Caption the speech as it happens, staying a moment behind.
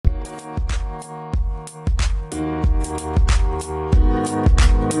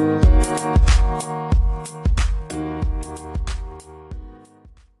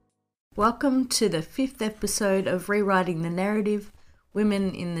Welcome to the 5th episode of Rewriting the Narrative,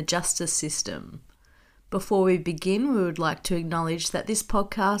 Women in the Justice System. Before we begin, we would like to acknowledge that this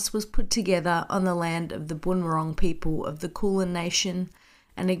podcast was put together on the land of the Boon Wurrung people of the Kulin Nation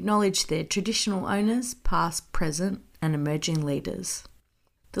and acknowledge their traditional owners, past, present and emerging leaders.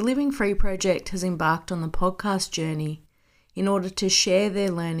 The Living Free Project has embarked on the podcast journey in order to share their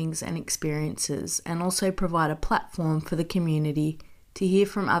learnings and experiences and also provide a platform for the community to hear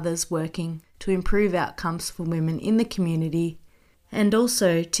from others working to improve outcomes for women in the community and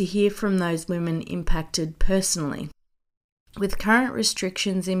also to hear from those women impacted personally. With current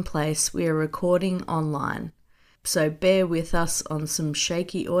restrictions in place, we are recording online, so bear with us on some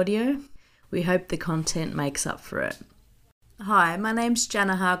shaky audio. We hope the content makes up for it. Hi, my name's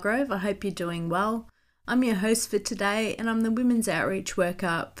Jana Hargrove. I hope you're doing well. I'm your host for today and I'm the Women's Outreach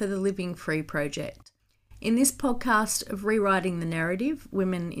Worker for the Living Free Project. In this podcast of Rewriting the Narrative,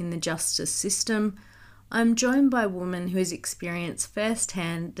 Women in the Justice System, I'm joined by a woman who has experienced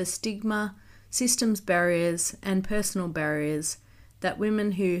firsthand the stigma, systems barriers and personal barriers that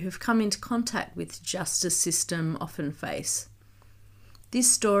women who have come into contact with the justice system often face.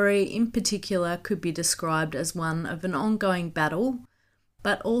 This story in particular could be described as one of an ongoing battle,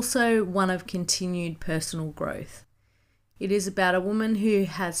 but also one of continued personal growth. It is about a woman who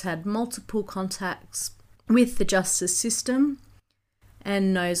has had multiple contacts with the justice system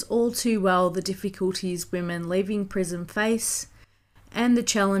and knows all too well the difficulties women leaving prison face and the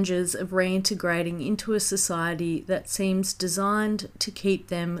challenges of reintegrating into a society that seems designed to keep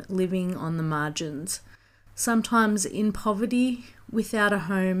them living on the margins, sometimes in poverty, without a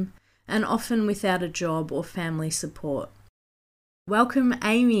home, and often without a job or family support. Welcome,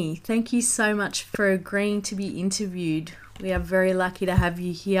 Amy. Thank you so much for agreeing to be interviewed. We are very lucky to have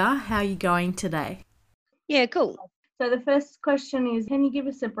you here. How are you going today? Yeah, cool. So the first question is, can you give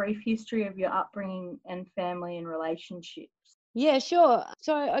us a brief history of your upbringing and family and relationships? Yeah, sure.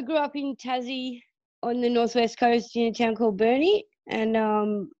 So I grew up in Tassie on the northwest coast in a town called Burnie, and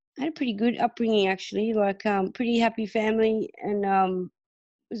had a pretty good upbringing actually, pretty happy family, and it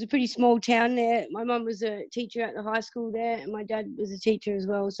was a pretty small town there. My mum was a teacher at the high school there, and my dad was a teacher as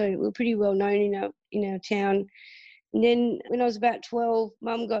well, so we were pretty well known in our town. And then when I was about 12,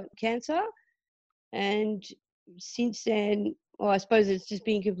 Mum got cancer. And since then, well, I suppose it's just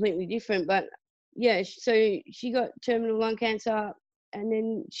been completely different. But yeah, so she got terminal lung cancer, and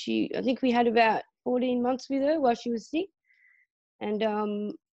then I think we had about 14 months with her while she was sick. And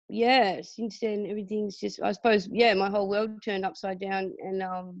since then everything's just, I suppose, my whole world turned upside down, and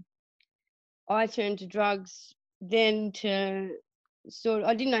I turned to drugs then to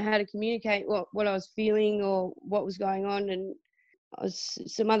I didn't know how to communicate what I was feeling or what was going on, and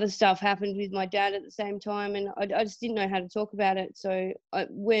some other stuff happened with my dad at the same time, and I just didn't know how to talk about it. So I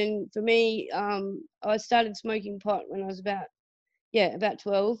started smoking pot when I was about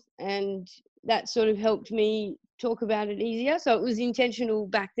 12, and that sort of helped me talk about it easier. So it was intentional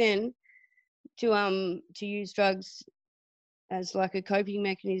back then to use drugs as like a coping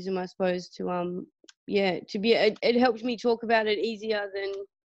mechanism, I suppose, it helped me talk about it easier than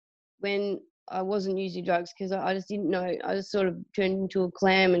when I wasn't using drugs, because I just didn't know. I just sort of turned into a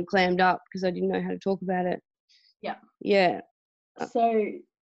clam and clammed up because I didn't know how to talk about it. Yeah. Yeah. So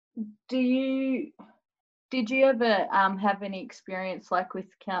did you ever have any experience like with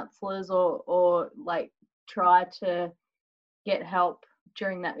counsellors or like try to get help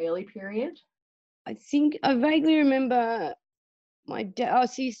during that early period? I think I vaguely remember my dad.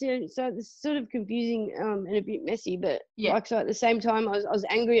 So it's sort of confusing and a bit messy, but so at the same time I was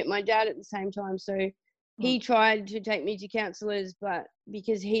angry at my dad at the same time. So he tried to take me to counsellors, but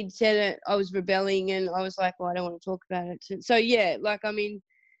because he'd said it, I was rebelling, and I was like, well, I don't want to talk about it. So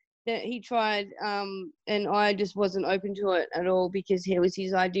that he tried, and I just wasn't open to it at all because it was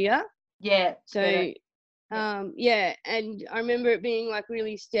his idea. Yeah. So and I remember it being like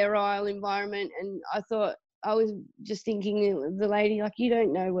really sterile environment, and I thought, I was just thinking the lady, like, you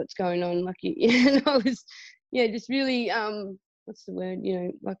don't know what's going on, like, and I was just really what's the word,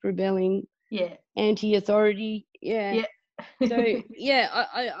 like rebelling, anti-authority. So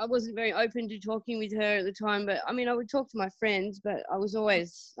I wasn't very open to talking with her at the time, but I mean, I would talk to my friends, but I was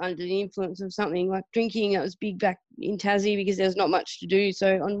always under the influence of something. Like drinking, it was big back in Tassie because there's not much to do,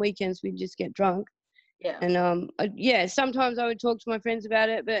 so on weekends we'd just get drunk. And sometimes I would talk to my friends about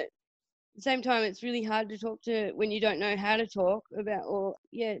it, but at the same time it's really hard to talk to when you don't know how to talk about,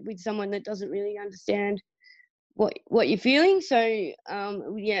 with someone that doesn't really understand what you're feeling. So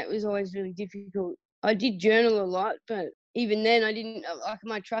it was always really difficult. I did journal a lot, but even then I didn't, like,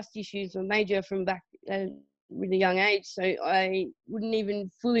 my trust issues were major from back really young age, so I wouldn't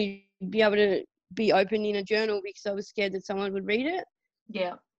even fully be able to be open in a journal because I was scared that someone would read it.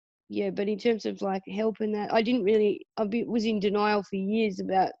 Yeah. Yeah, but in terms of like help and that, was in denial for years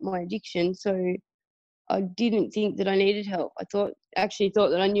about my addiction, so I didn't think that I needed help. I actually thought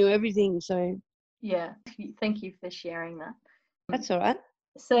that I knew everything, so. Yeah, thank you for sharing that. That's all right.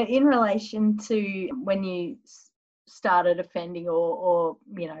 So in relation to when you started offending or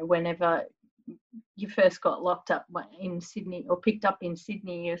whenever you first got locked up in Sydney or picked up in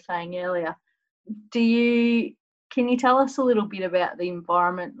Sydney, you were saying earlier, can you tell us a little bit about the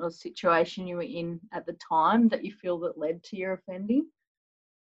environment or situation you were in at the time that you feel that led to your offending?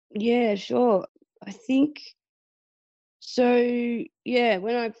 Yeah, sure. I think so. Yeah,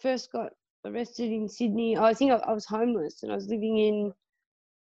 when I first got arrested in Sydney, I think I was homeless and I was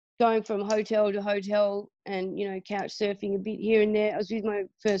going from hotel to hotel and, couch surfing a bit here and there. I was with my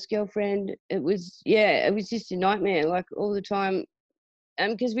first girlfriend. It was just a nightmare, like all the time.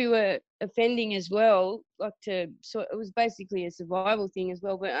 Because we were offending as well, so it was basically a survival thing as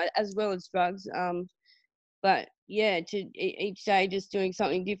well, but as well as drugs. But yeah, each day just doing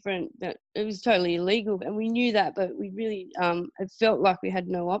something different, that it was totally illegal, and we knew that, but we really it felt like we had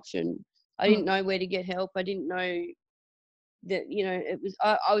no option. I didn't know where to get help. I didn't know that it was.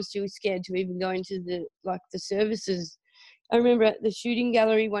 I was too scared to even go into the services. I remember at the shooting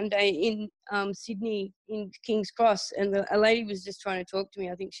gallery one day in Sydney in King's Cross, and a lady was just trying to talk to me.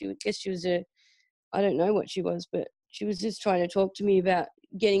 I think she was I don't know what she was, but she was just trying to talk to me about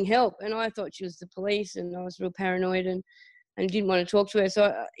getting help. And I thought she was the police, and I was real paranoid and didn't want to talk to her.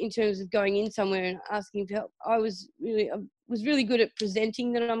 So in terms of going in somewhere and asking for help, I was really good at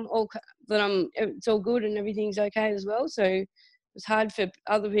presenting that it's all good and everything's okay as well. So it was hard for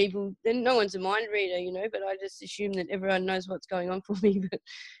other people. Then no one's a mind reader, but I just assume that everyone knows what's going on for me. But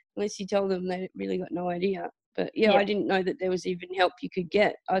unless you tell them, they really got no idea. But yeah, I didn't know that there was even help you could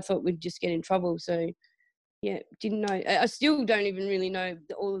get. I thought we'd just get in trouble. So yeah, didn't know. I still don't even really know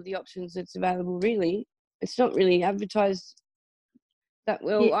all of the options that's available, really. It's not really advertised that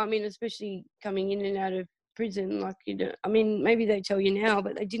well. Yeah. I mean, especially coming in and out of prison, I mean, maybe they tell you now,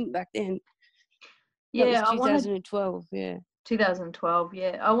 but they didn't back then. That was 2012, yeah. 2012,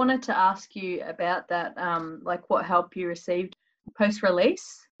 yeah. I wanted to ask you about that, what help you received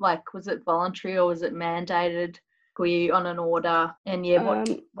post-release. Was it voluntary or was it mandated? Were you on an order? And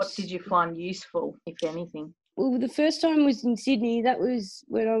what did you find useful, if anything? Well, the first time was in Sydney. That was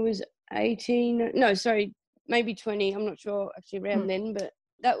when I was 18. No, sorry, maybe 20. I'm not sure actually around then, but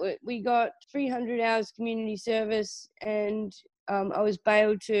we got 300 hours community service, and I was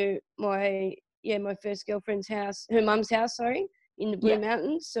bailed to my first girlfriend's house, her mum's house, in the Blue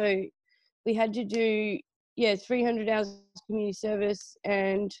Mountains. So we had to do 300 hours community service,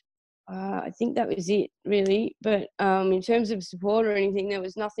 and I think that was it really. But in terms of support or anything, there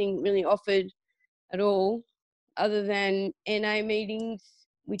was nothing really offered at all, other than NA meetings,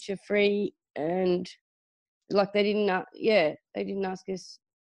 which are free, and they didn't ask us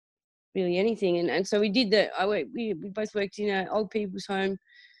really anything, and so we did that. We both worked in an old people's home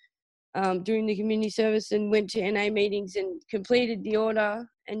during the community service, and went to NA meetings and completed the order.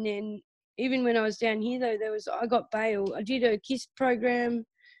 And then even when I was down here, though, I got bail. I did a KISS program,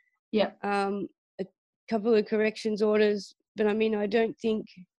 a couple of corrections orders, but I mean, I think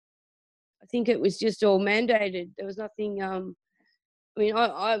it was just all mandated. There was nothing. I mean,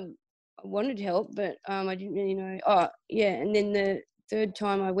 I wanted help, but I didn't really know. Oh, yeah. And then the third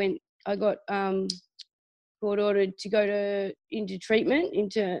time I went, I got court ordered to go into treatment,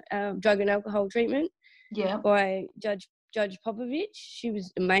 into drug and alcohol treatment. Yeah. By Judge Popovich. She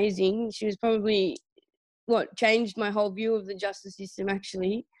was amazing. She was probably what changed my whole view of the justice system.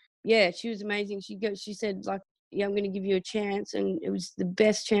 Actually, yeah, she was amazing. She said yeah, I'm going to give you a chance, and it was the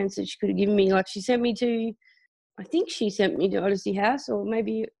best chance that she could have given me. I think she sent me to Odyssey House, or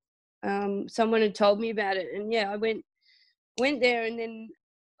maybe someone had told me about it. And yeah, I went there, and then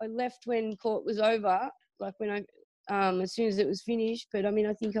I left when court was over, when I as soon as it was finished. But I mean,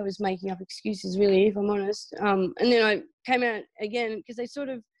 I think I was making up excuses, really, if I'm honest. And then I came out again, because they sort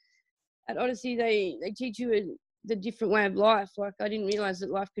of, at Odyssey, they teach you the different way of life. I didn't realise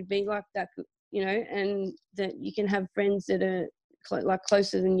that life could be like that, and that you can have friends that are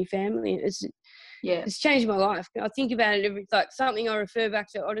closer than your family. It's changed my life. I think about it something I refer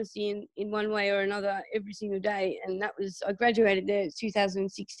back to Odyssey in one way or another every single day. And I graduated there in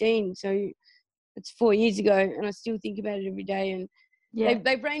 2016, so it's 4 years ago, and I still think about it every day. And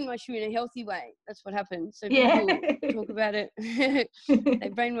they brainwash you in a healthy way. That's what happens. So people talk about it. They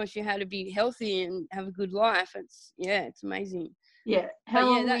brainwash you how to be healthy and have a good life. It's amazing. Yeah. How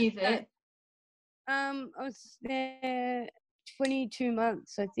long were you there? I was there 22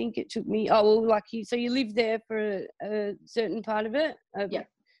 months, I think it took me. Oh, well, like so you live there for a certain part of it, Yeah.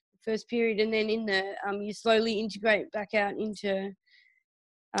 first period, and then in the you slowly integrate back out into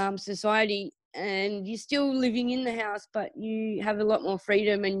society, and you're still living in the house, but you have a lot more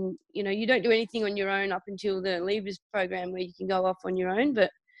freedom, and you don't do anything on your own up until the Leavers program where you can go off on your own,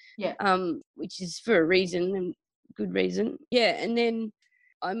 but Yeah. which is for a reason and good reason. Yeah, and then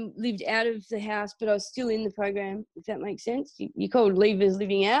I lived out of the house, but I was still in the program, if that makes sense. You called Leavers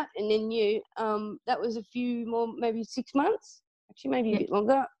living out, and then that was a few more, maybe 6 months, actually maybe a bit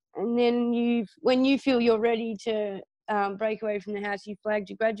longer. And then when you feel you're ready to break away from the house, you flag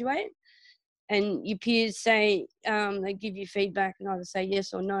to graduate, and your peers say they give you feedback and either say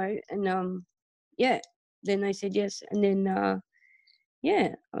yes or no, and then they said yes, and then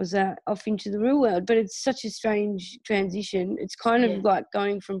I was off into the real world. But it's such a strange transition. It's kind of like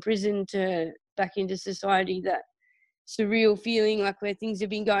going from prison to back into society, that surreal feeling, like where things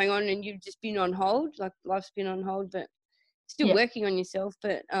have been going on and you've just been on hold, like life's been on hold, but still working on yourself.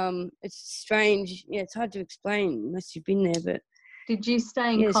 But it's strange. Yeah, it's hard to explain unless you've been there. But did you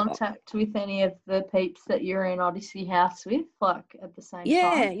stay in contact with any of the peeps that you're in Odyssey House with, like at the same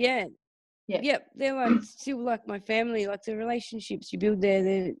time? Yep, they're like still like my family. Like the relationships you build there,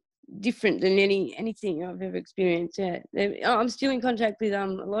 they're different than anything I've ever experienced. Yeah, I'm still in contact with a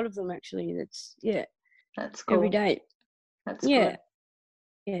lot of them actually. That's cool. Every day. That's good.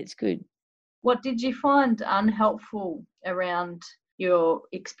 Yeah, it's good. What did you find unhelpful around your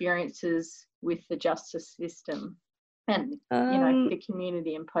experiences with the justice system and the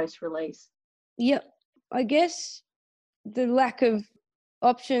community and post-release? Yep, I guess the lack of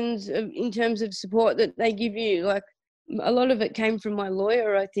options in terms of support that they give you, like a lot of it came from my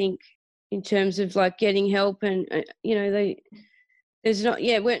lawyer, I think, in terms of like getting help, and there's not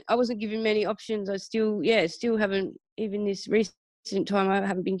when I wasn't given many options. I still haven't, even this recent time, I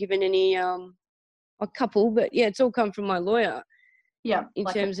haven't been given any a couple, but it's all come from my lawyer. Yeah, in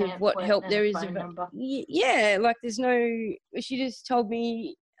like terms of what help there is. Like there's no. She just told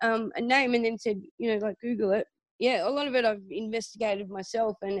me a name and then said, like Google it. Yeah, a lot of it I've investigated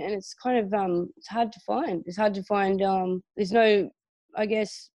myself, and it's kind of it's hard to find. It's hard to find. There's no, I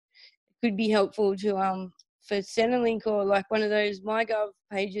guess, it could be helpful to for Centrelink or like one of those MyGov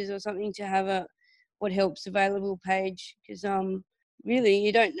pages or something to have a what helps available page, because really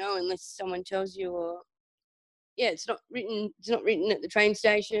you don't know unless someone tells you, or it's not written at the train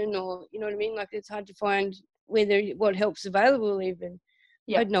station, or you know what I mean, like it's hard to find what help's available even.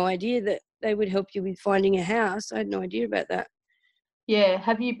 I had no idea that they would help you with finding a house. I had no idea about that.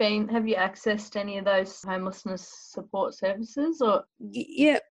 Have you accessed any of those homelessness support services? Or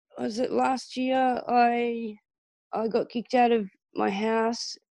was it last year I got kicked out of my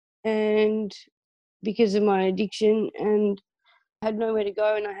house and because of my addiction, and had nowhere to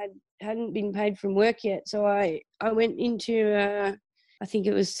go, and I hadn't been paid from work yet. So I went into I think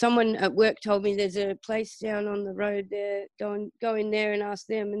it was someone at work told me there's a place down on the road there, go in there and ask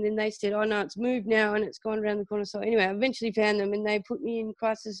them. And then they said, oh no, it's moved now and it's gone around the corner. So anyway, I eventually found them, and they put me in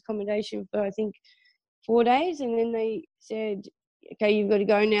crisis accommodation for I think 4 days, and then they said, okay, you've got to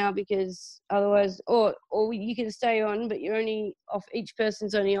go now, because otherwise, or you can stay on, but you're only off, each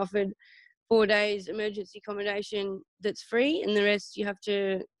person's only offered 4 days emergency accommodation that's free, and the rest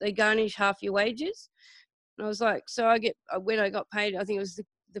they garnish half your wages. And I was like, when I got paid, I think it was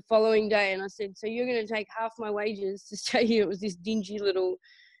the following day, and I said, so you're going to take half my wages to stay here? It was this dingy little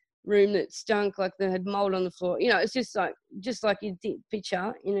room that stunk, like they had mold on the floor. It's just like you'd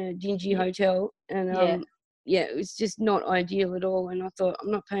picture in a dingy hotel. And it was just not ideal at all. And I thought,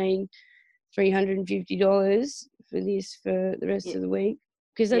 I'm not paying $350 for this for the rest of the week,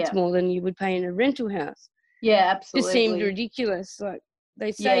 because that's more than you would pay in a rental house. Yeah, absolutely. It just seemed ridiculous. Like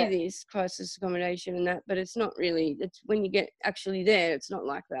they say this crisis accommodation and that, but it's not really. It's when you get actually there, it's not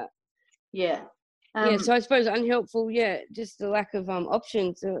like that. Yeah. So I suppose unhelpful. Just the lack of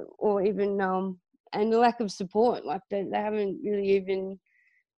options, or even and the lack of support. Like they haven't really even.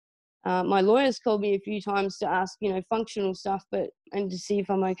 My lawyer's called me a few times to ask, functional stuff, and to see if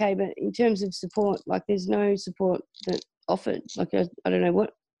I'm okay. But in terms of support, like there's no support that offered. Like I don't know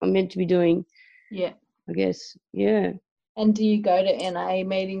what I'm meant to be doing. Yeah. I guess. Yeah. And do you go to NA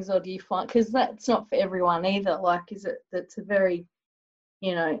meetings, or do you find, because that's not for everyone either? Like, that's a very,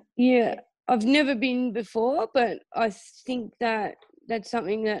 Yeah, I've never been before, but I think that's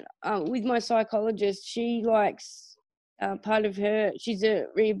something that with my psychologist, she likes. Part of she's a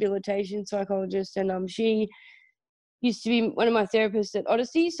rehabilitation psychologist, and she used to be one of my therapists at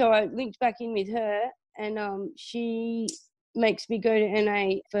Odyssey, so I linked back in with her, and she makes me go to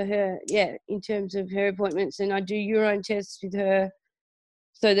NA for her, in terms of her appointments, and I do urine tests with her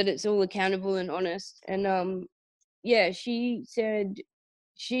so that it's all accountable and honest. And she said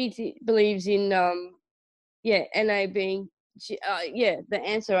she believes in NA being the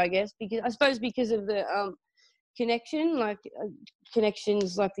answer, I guess, because of the connection, like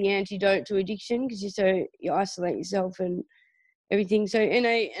connections like the antidote to addiction, because you isolate yourself and everything. So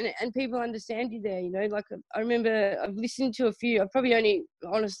and people understand you there, like I remember I've listened to a few. I've probably only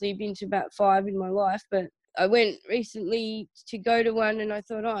honestly been to about 5 in my life, but I went recently to go to one and I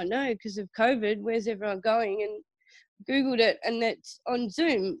thought, oh no, because of COVID, where's everyone going? And Googled it, and that's on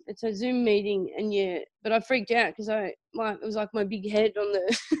Zoom. It's a Zoom meeting, and but I freaked out because it was like my big head on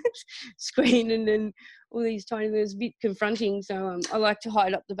the screen, and then all these tiny. It was a bit confronting, so I like to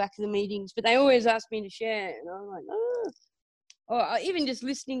hide up the back of the meetings. But they always ask me to share, and I'm like, oh. Or even just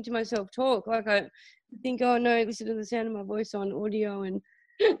listening to myself talk, like I think, oh no, listen to the sound of my voice on audio, and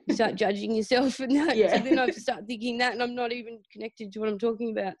you start judging yourself, and that. Yeah. So then I start thinking that, and I'm not even connected to what I'm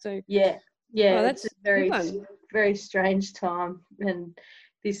talking about. So that's a very strange time, and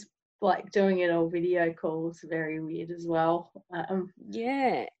this doing it on video call is very weird as well.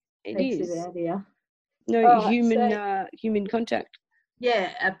 It takes is. it out of you. No human contact.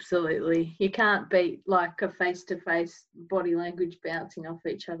 Yeah, absolutely. You can't beat like a face-to-face body language bouncing off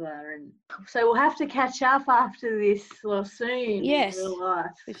each other, and so we'll have to catch up after this or soon. Yes, in real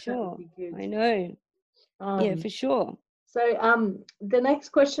life. for sure. I know. Yeah, for sure. So the next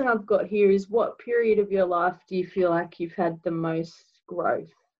question I've got here is, what period of your life do you feel like you've had the most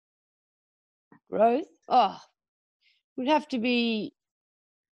growth? Growth? Oh, would have to be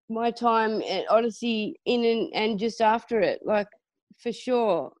my time at Odyssey and just after it, like, for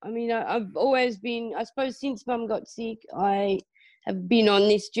sure. I mean, I've always been, I suppose since Mum got sick, I have been on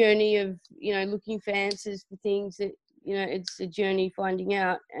this journey of, looking for answers for things that, it's a journey finding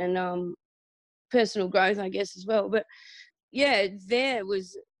out, and personal growth, I guess, as well. But yeah, there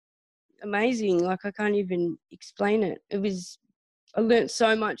was amazing. Like, I can't even explain it. I learnt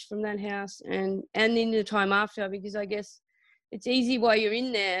so much from that house and in the time after, because I guess it's easy while you're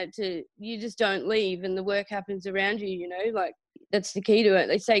in there you just don't leave and the work happens around you, like that's the key to it.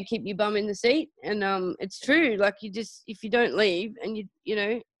 They say keep your bum in the seat, and it's true. Like, if you don't leave and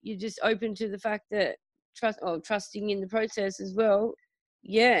you're just open to the fact that trusting in the process as well.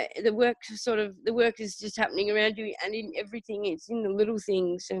 Yeah, the work is just happening around you, and in everything. It's in the little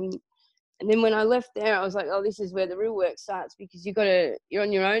things. And then when I left there, I was like, oh, this is where the real work starts, because you're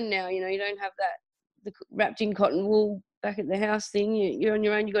on your own now. You don't have the wrapped in cotton wool back at the house thing. You're on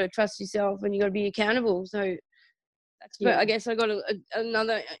your own. You got to trust yourself, and you got to be accountable. So but I guess I got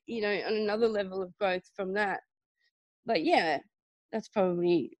another level of growth from that. But yeah, that's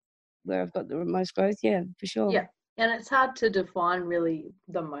probably where I've got the most growth. Yeah, for sure. Yeah. And it's hard to define really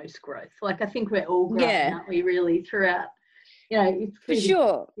the most growth. Like, I think we're all growing, aren't we, really, throughout, it's for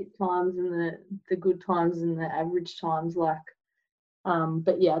sure. The times and the good times and the average times, like,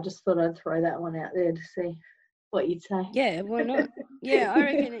 but yeah, I just thought I'd throw that one out there to see what you'd say. Yeah, why not? Yeah, I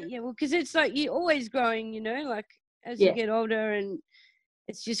reckon because it's like you're always growing, like as you get older, and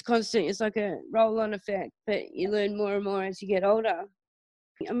it's just constant. It's like a roll-on effect, but you learn more and more as you get older.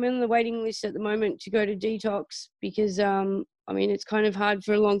 I'm on the waiting list at the moment to go to detox because, it's kind of hard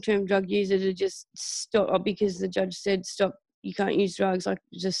for a long-term drug user to just stop, because the judge said, stop, you can't use drugs, like,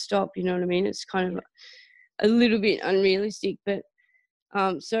 just stop, you know what I mean? It's kind of a little bit unrealistic, but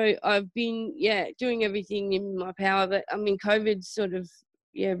so I've been, doing everything in my power, but COVID sort of,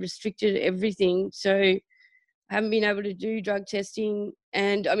 restricted everything. So I haven't been able to do drug testing,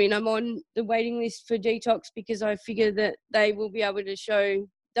 and I'm on the waiting list for detox because I figure that they'll be able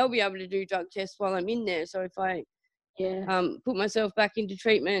to do drug tests while I'm in there. So if I put myself back into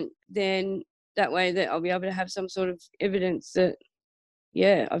treatment, then that way that I'll be able to have some sort of evidence that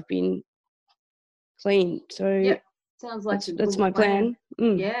I've been clean. So sounds like that's my plan.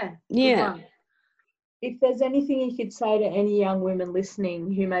 Yeah. If there's anything you could say to any young women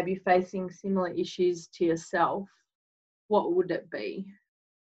listening who may be facing similar issues to yourself, what would it be?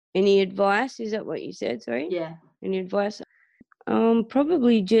 Any advice? Is that what you said? Sorry? Yeah. Any advice?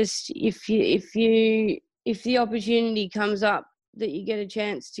 Probably just if the opportunity comes up that you get a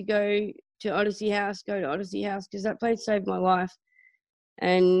chance to go to Odyssey House, because that place saved my life.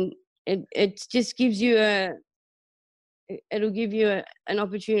 And it just gives you it'll give you an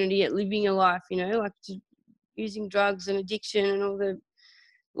opportunity at living a life, like using drugs and addiction and all the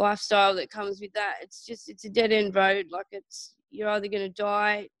lifestyle that comes with that. It's a dead end road. Like, you're either going to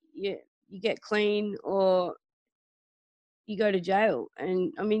die, you get clean, or you go to jail.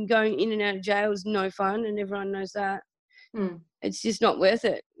 And going in and out of jail is no fun, and everyone knows that. Mm. it's just not worth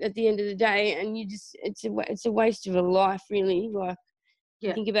it at the end of the day. And it's a waste of a life, really. Like,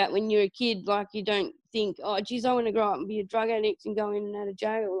 Yeah. think about when you're a kid, like, you don't think, oh, geez, I want to grow up and be a drug addict and go in and out of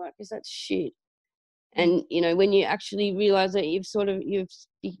jail, like, because that's shit. And, you know, when you actually realise that you've,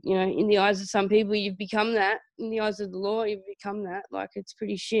 you know, in the eyes of some people, you've become that. In the eyes of the law, you've become that. Like, it's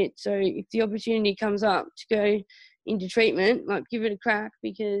pretty shit. So if the opportunity comes up to go into treatment, like, give it a crack,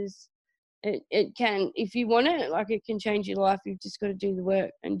 because it can, if you want it, like, it can change your life. You've just got to do the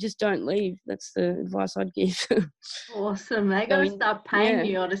work and just don't leave. That's the advice I'd give. Awesome. They got to start paying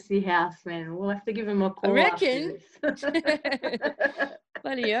you, Odyssey House, man. We'll have to give them a call reckon. after this.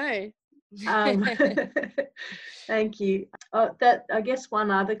 Bloody oath. Thank you. That, I guess one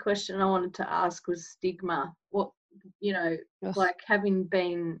other question I wanted to ask was stigma. What, you know, like having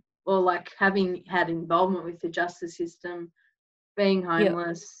been, or like having had involvement with the justice system, being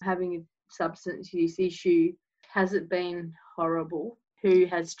homeless, having a substance use issue, has it been horrible? Who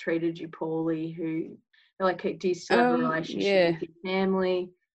has treated you poorly? Who, like, do you still have a relationship with your family?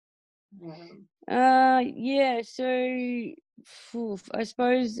 So I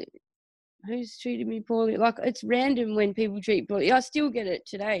suppose, who's treated me poorly? Like, it's random when people treat poorly. I still get it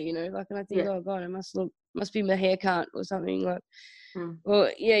today, you know, like, and I think, oh God, it must be my haircut or something, like.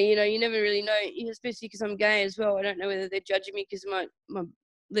 Well, yeah, you know, you never really know, especially because I'm gay as well. I don't know whether they're judging me because of my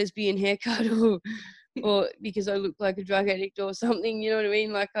lesbian haircut or because I look like a drug addict or something, you know what I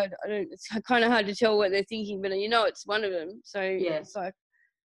mean? Like, I don't, it's kind of hard to tell what they're thinking, but you know, it's one of them. So it's like,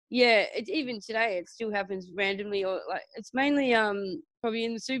 yeah, even today it still happens randomly, or like, it's mainly probably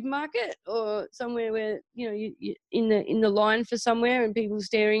in the supermarket or somewhere where, you know, you in the line for somewhere and people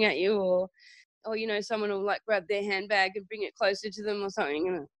staring at you, or you know, someone will, like, grab their handbag and bring it closer to them or something,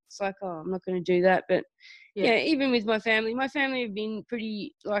 and it's like, oh, I'm not going to do that. But yeah, even with my family have been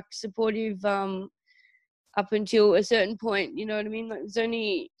pretty, like, supportive up until a certain point, you know what I mean? Like, there's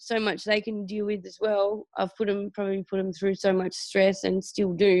only so much they can deal with as well. I've probably put them through so much stress and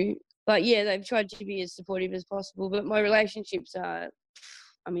still do. But yeah, they've tried to be as supportive as possible. But my relationships are,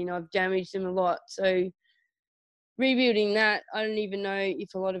 I mean, I've damaged them a lot. So rebuilding that, I don't even know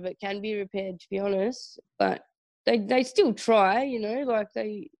if a lot of it can be repaired, to be honest. But they still try, you know, like,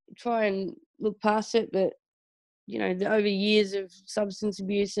 they try and look past it. But, you know, over years of substance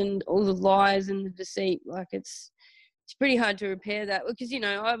abuse and all the lies and the deceit, like, it's pretty hard to repair that, because, you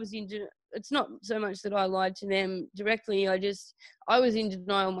know, it's not so much that I lied to them directly. I was in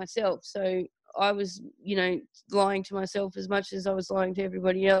denial myself. So I was, you know, lying to myself as much as I was lying to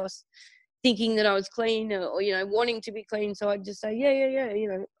everybody else, thinking that I was clean, or, you know, wanting to be clean. So I'd just say, yeah, you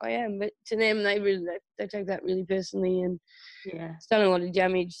know, I am. But to them, they take that really personally, and it's done a lot of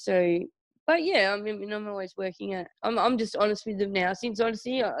damage. So, but yeah, I mean, I'm always working at. I'm just honest with them now. Since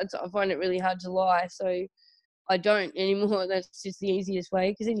honesty, I find it really hard to lie. So I don't anymore. That's just the easiest way,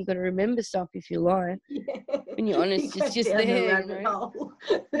 because then you've got to remember stuff if you lie. When you're honest, it's just there, you know.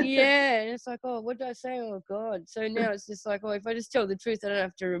 Yeah, and it's like, oh, what did I say? Oh God. So now it's just like, oh, if I just tell the truth, I don't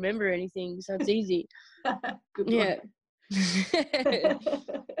have to remember anything, so it's easy. Good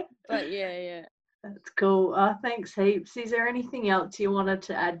But yeah. That's cool. Thanks heaps. Is there anything else you wanted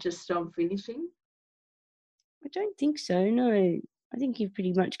to add just on finishing? I don't think so, no. I think you've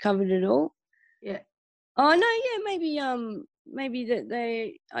pretty much covered it all. Yeah. Oh no, yeah, maybe that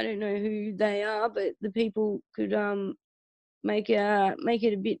they, I don't know who they are, but the people could make it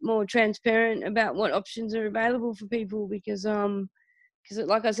a bit more transparent about what options are available for people, because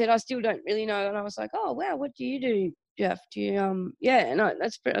like I said, I still don't really know. And I was like, oh wow, what do you do, Jeff? Do you and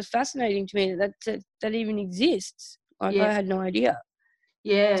that's fascinating to me that even exists. Like, I had no idea.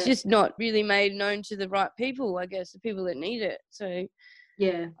 Yeah, it's just not really made known to the right people, I guess, the people that need it. So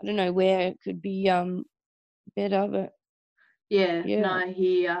yeah, I don't know where it could be better, but no, I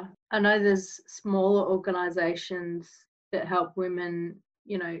hear. I know there's smaller organisations that help women,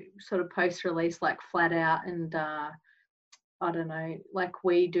 you know, sort of post-release, like Flat Out, and I don't know, like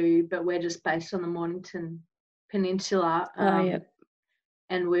we do, but we're just based on the Mornington Peninsula.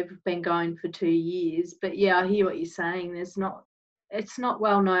 And we've been going for 2 years. But yeah, I hear what you're saying. It's not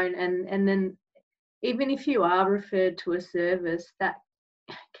well known, and then even if you are referred to a service, that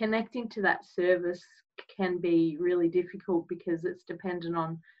connecting to that service can be really difficult, because it's dependent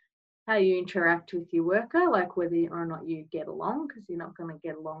on how you interact with your worker, like whether or not you get along, because you're not going to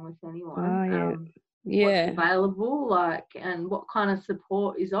get along with anyone. What's available, like, and what kind of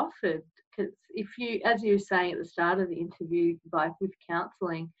support is offered. Because if you, as you were saying at the start of the interview, like with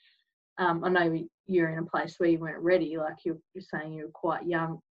counselling, I know you're in a place where you weren't ready, like you're saying you were quite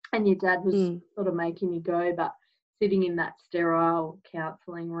young and your dad was sort of making you go, but sitting in that sterile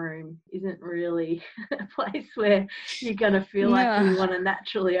counselling room isn't really a place where you're going to feel like you want to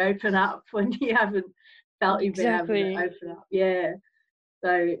naturally open up when you haven't felt you've been able to open up. Yeah.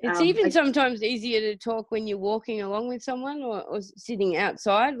 So it's even sometimes easier to talk when you're walking along with someone or sitting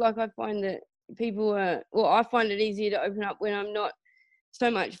outside. Like I find that I find it easier to open up when I'm not so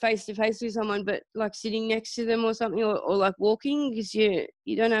much face to face with someone, but like sitting next to them or something, or like walking, because you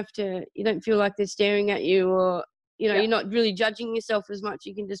don't feel like they're staring at you, or you're not really judging yourself as much.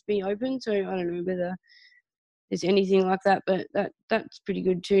 You can just be open. So I don't know whether there's anything like that, but that's pretty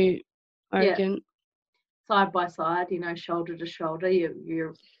good too, I reckon. Side by side, shoulder to shoulder,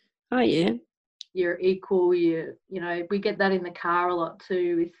 you're you're equal. We get that in the car a lot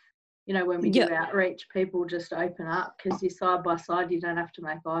too with when we do outreach, people just open up because you're side by side. You don't have to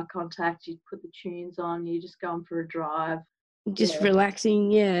make eye contact. You put the tunes on. You're just going for a drive. Just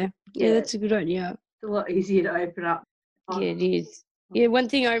relaxing. Yeah, that's a good idea. It's a lot easier to open up. Yeah, it is. Yeah, one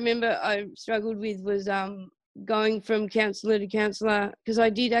thing I remember I struggled with was going from counsellor to counsellor, because I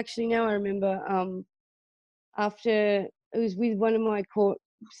did actually. Now I remember after it was with one of my court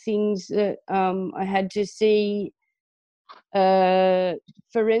things that I had to see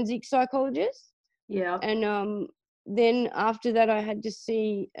forensic psychologist, and then after that I had to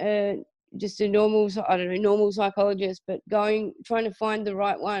see just a normal psychologist, but trying to find the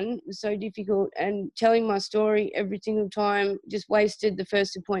right one was so difficult, and telling my story every single time just wasted the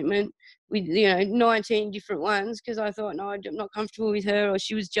first appointment with 19 different ones, because I thought, no, I'm not comfortable with her, or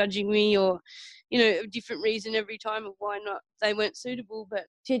she was judging me, or a different reason every time of why not they weren't suitable. But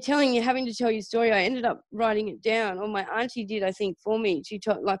having to tell your story, I ended up writing it down, or my auntie did, I think, for me. She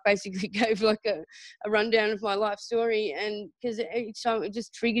basically gave like a rundown of my life story, and because each time it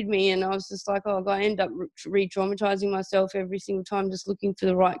just triggered me, and I was just like, oh, I end up re-traumatizing myself every single time, just looking for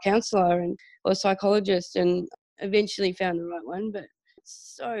the right counsellor or psychologist, and eventually found the right one. But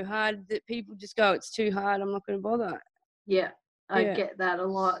it's so hard that people just go, it's too hard, I'm not going to bother. I get that a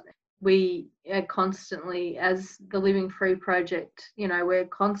lot. We are constantly, as the Living Free Project, we're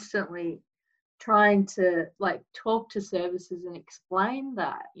constantly trying to talk to services and explain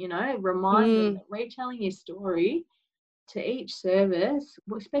that, remind them that retelling your story to each service,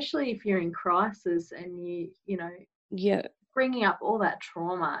 especially if you're in crisis and bringing up all that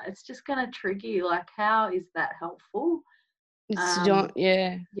trauma, it's just going to trigger you. Like, how is that helpful? It's not,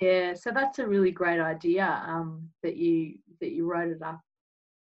 so that's a really great idea that you wrote it up.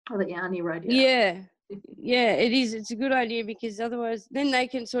 Or that your auntie wrote it up. Yeah, it is. It's a good idea, because otherwise then they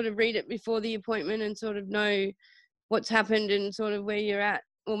can sort of read it before the appointment and sort of know what's happened and sort of where you're at,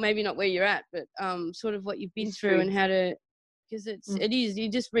 or maybe not where you're at, but sort of what you've been through and how to, because it is, you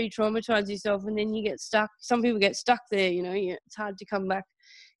just re-traumatize yourself and then you get stuck. Some people get stuck there, it's hard to come back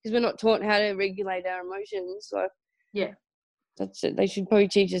because we're not taught how to regulate our emotions. That's it. They should probably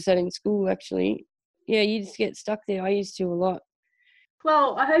teach us that in school, actually. Yeah, you just get stuck there. I used to a lot.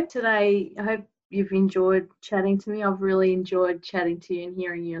 Well, I hope you've enjoyed chatting to me. I've really enjoyed chatting to you and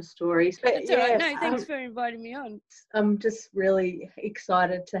hearing your stories. That's all right. No, thanks for inviting me on. I'm just really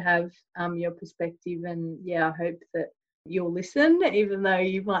excited to have your perspective, and I hope that you'll listen, even though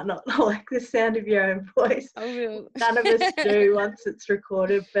you might not like the sound of your own voice. I will. None of us do once it's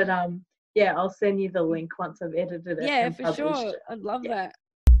recorded, but I'll send you the link once I've edited it. Yeah, for sure. I'd love that.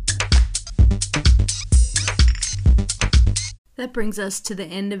 That brings us to the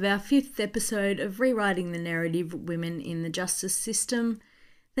end of our 5th episode of Rewriting the Narrative, Women in the Justice System.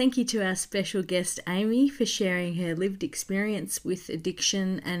 Thank you to our special guest Amy for sharing her lived experience with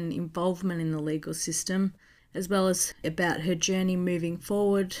addiction and involvement in the legal system, as well as about her journey moving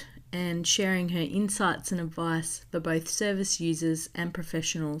forward and sharing her insights and advice for both service users and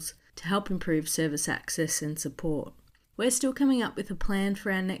professionals to help improve service access and support. We're still coming up with a plan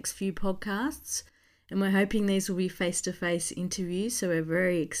for our next few podcasts, and we're hoping these will be face-to-face interviews, so we're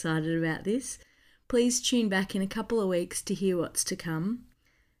very excited about this. Please tune back in a couple of weeks to hear what's to come.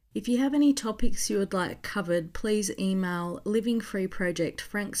 If you have any topics you would like covered, please email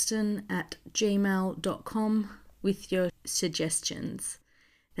livingfreeprojectfrankston@gmail.com with your suggestions.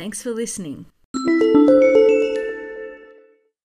 Thanks for listening.